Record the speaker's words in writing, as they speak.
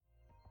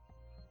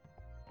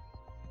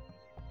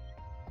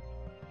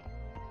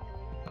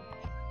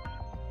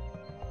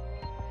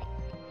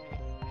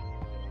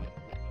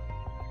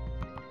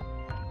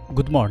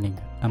Good morning,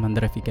 I'm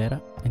Andrea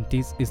Fichera and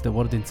this is the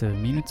World in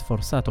 7 Minutes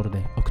for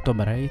Saturday,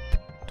 October 8,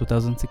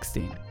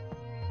 2016.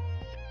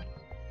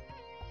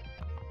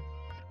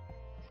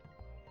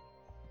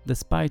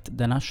 Despite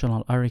the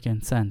National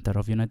Hurricane Center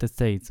of United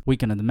States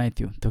weakened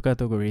Matthew to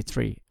Category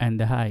 3 and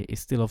the high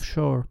is still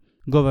offshore,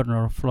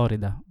 Governor of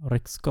Florida,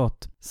 Rick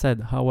Scott,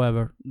 said,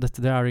 however, that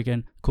the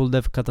hurricane could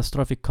have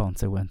catastrophic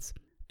consequences,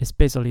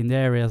 especially in the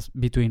areas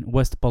between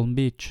West Palm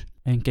Beach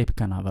and Cape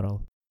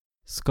Canaveral.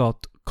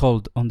 Scott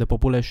called on the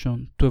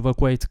population to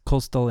evacuate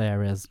coastal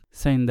areas,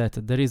 saying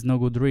that there is no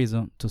good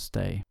reason to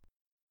stay.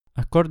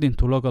 According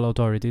to local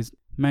authorities,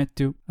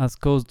 Matthew has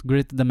caused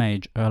great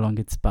damage along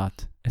its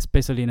path,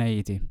 especially in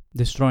Haiti,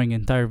 destroying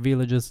entire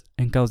villages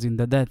and causing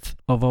the death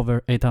of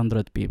over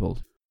 800 people.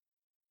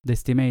 The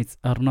estimates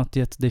are not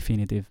yet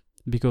definitive,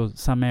 because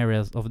some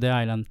areas of the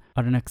island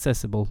are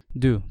inaccessible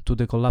due to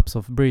the collapse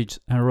of bridges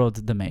and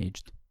roads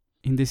damaged.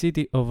 In the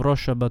city of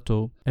Rocha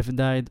Bateau have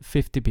died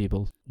 50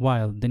 people,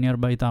 while the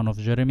nearby town of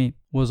Jérémie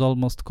was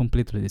almost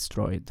completely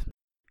destroyed.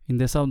 In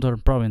the southern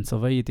province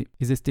of Haiti, it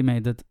is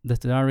estimated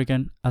that the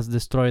hurricane has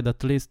destroyed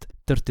at least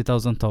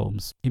 30,000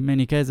 homes, in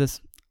many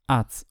cases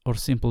huts or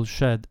simple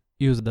sheds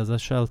used as a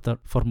shelter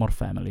for more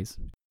families.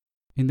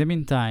 In the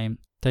meantime,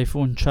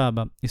 Typhoon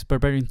Chaba is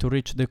preparing to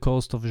reach the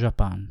coast of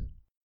Japan.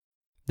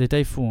 The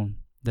typhoon,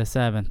 the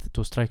 7th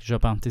to strike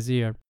Japan this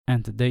year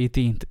and the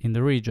 18th in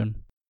the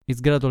region, is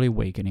gradually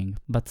weakening,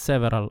 but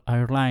several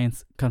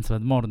airlines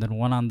cancelled more than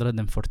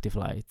 140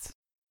 flights.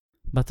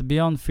 But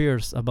beyond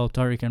fears about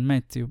Hurricane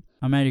Matthew,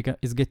 America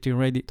is getting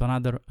ready to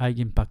another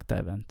high-impact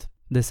event,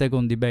 the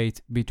second debate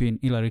between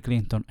Hillary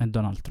Clinton and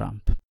Donald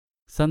Trump.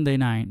 Sunday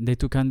night, the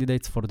two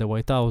candidates for the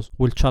White House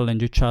will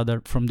challenge each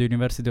other from the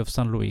University of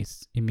St.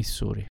 Louis in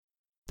Missouri.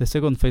 The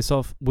second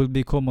face-off will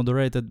be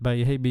co-moderated by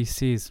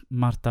ABC's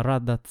Martha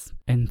Raddatz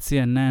and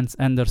CNN's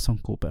Anderson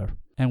Cooper,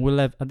 and will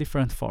have a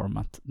different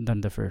format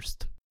than the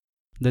first.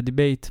 The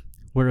debate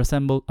will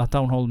resemble a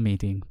town hall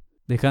meeting.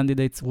 The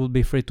candidates will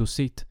be free to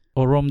sit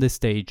or roam the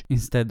stage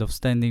instead of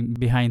standing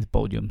behind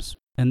podiums,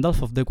 and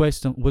half of the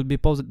question will be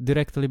posed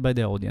directly by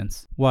the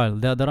audience, while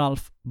the other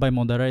half by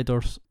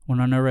moderators on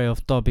an array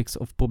of topics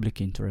of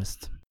public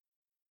interest.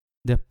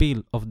 The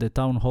appeal of the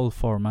town hall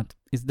format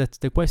is that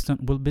the question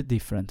will be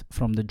different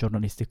from the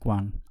journalistic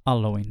one,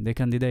 allowing the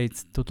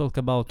candidates to talk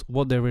about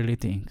what they really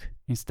think,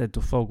 instead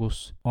to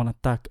focus on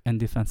attack and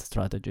defense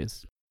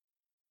strategies.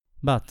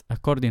 But,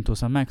 according to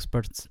some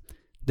experts,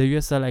 the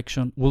US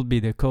election will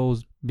be the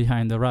cause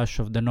behind the rush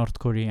of the North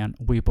Korean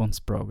weapons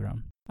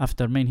program,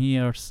 after many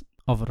years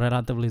of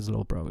relatively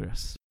slow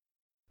progress.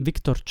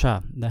 Victor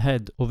Cha, the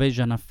head of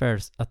Asian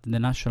Affairs at the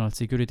National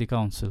Security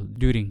Council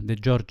during the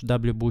George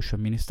W. Bush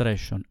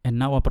administration and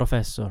now a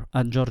professor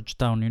at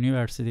Georgetown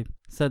University,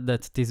 said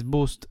that this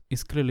boost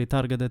is clearly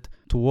targeted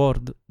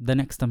toward the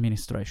next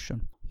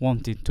administration,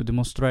 wanting to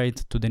demonstrate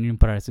to the new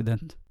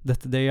president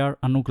that they are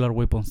a nuclear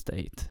weapon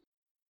state.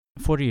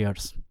 For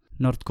years,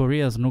 North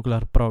Korea's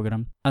nuclear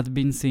program had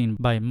been seen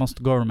by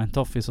most government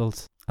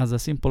officials as a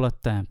simple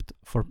attempt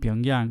for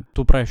Pyongyang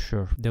to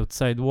pressure the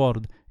outside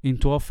world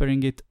into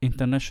offering it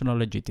international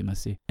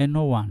legitimacy, and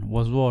no one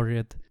was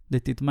worried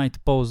that it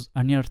might pose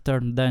a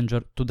near-term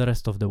danger to the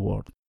rest of the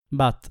world.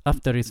 But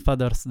after his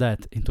father's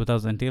death in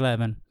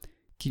 2011,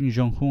 Kim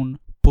Jong-un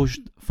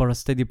pushed for a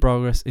steady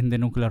progress in the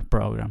nuclear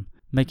program,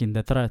 making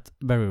the threat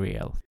very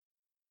real.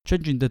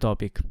 Changing the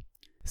topic,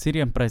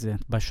 Syrian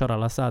President Bashar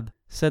al-Assad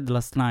said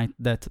last night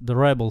that the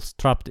rebels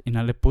trapped in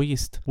Aleppo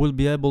East will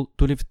be able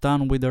to leave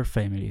town with their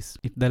families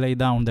if they lay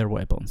down their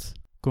weapons,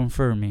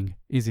 confirming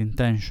his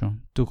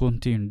intention to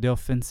continue the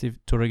offensive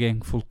to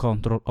regain full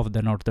control of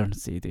the northern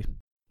city.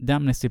 The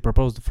amnesty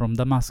proposed from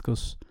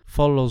Damascus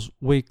follows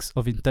weeks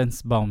of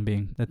intense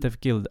bombing that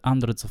have killed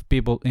hundreds of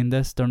people in the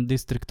eastern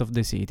district of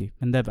the city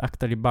and have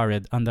actually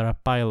buried under a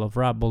pile of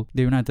rubble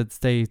the United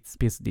States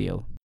peace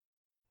deal.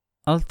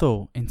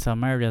 Although in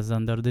some areas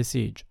under the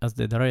siege, as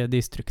the Daraya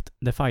district,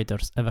 the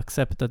fighters have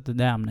accepted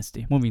the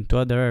amnesty, moving to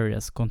other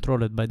areas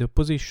controlled by the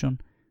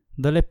opposition,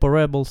 the Aleppo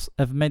rebels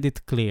have made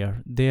it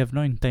clear they have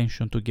no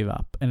intention to give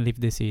up and leave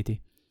the city,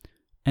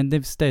 and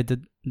they've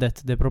stated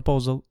that the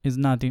proposal is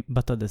nothing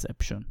but a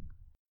deception.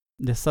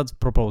 The Assad's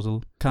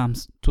proposal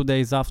comes 2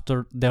 days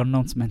after the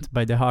announcement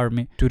by the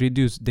army to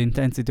reduce the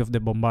intensity of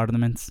the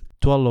bombardments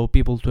to allow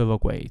people to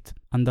evacuate,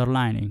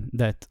 underlining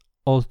that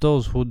all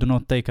those who do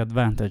not take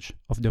advantage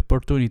of the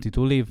opportunity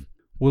to leave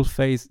will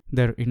face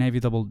their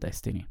inevitable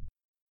destiny.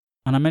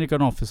 An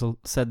American official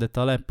said that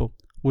Aleppo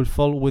will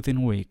fall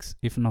within weeks,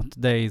 if not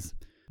days,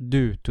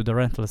 due to the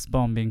relentless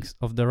bombings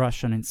of the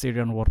Russian and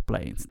Syrian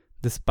warplanes,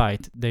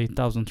 despite the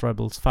 8,000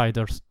 rebels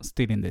fighters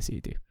still in the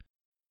city.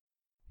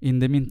 In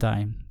the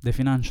meantime, the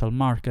financial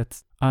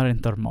markets are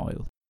in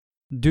turmoil.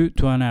 Due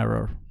to an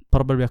error,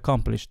 probably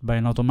accomplished by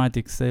an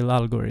automatic sale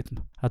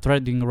algorithm, a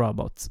trading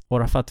robot,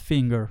 or a fat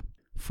finger,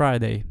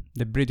 Friday,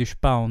 the British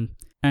pound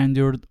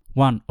endured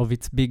one of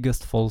its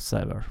biggest falls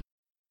ever.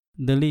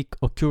 The leak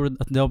occurred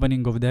at the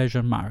opening of the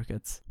Asian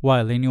markets,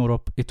 while in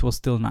Europe it was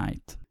still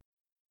night.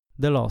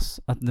 The loss,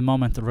 at the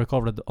moment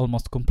recovered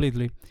almost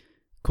completely,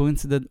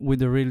 coincided with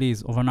the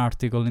release of an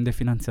article in the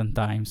Financial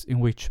Times in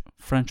which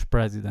French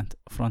President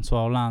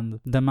François Hollande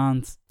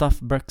demands tough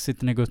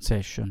Brexit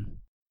negotiation,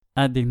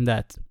 adding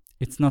that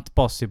it's not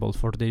possible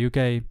for the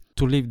UK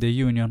to leave the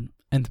Union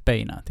and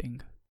pay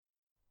nothing.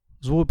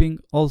 Swooping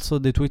also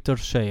the Twitter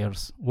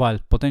shares, while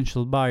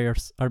potential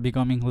buyers are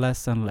becoming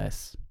less and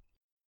less.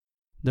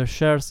 Their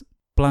shares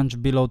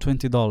plunged below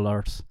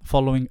 $20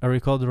 following a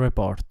Recode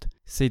report,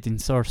 citing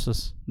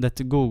sources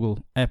that Google,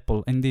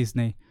 Apple and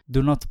Disney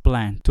do not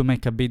plan to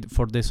make a bid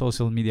for the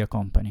social media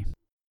company.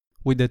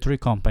 With the three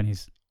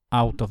companies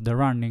out of the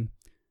running,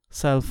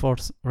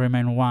 Salesforce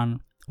remains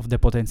one of the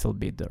potential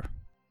bidders.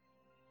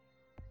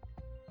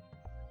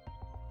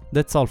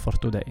 That's all for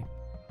today.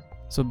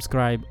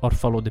 Subscribe or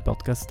follow the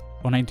podcast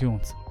on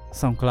iTunes,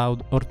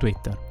 SoundCloud or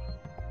Twitter,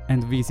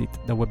 and visit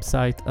the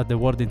website at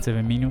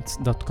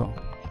theworldin7minutes.com.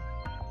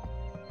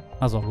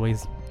 As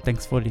always,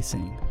 thanks for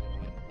listening.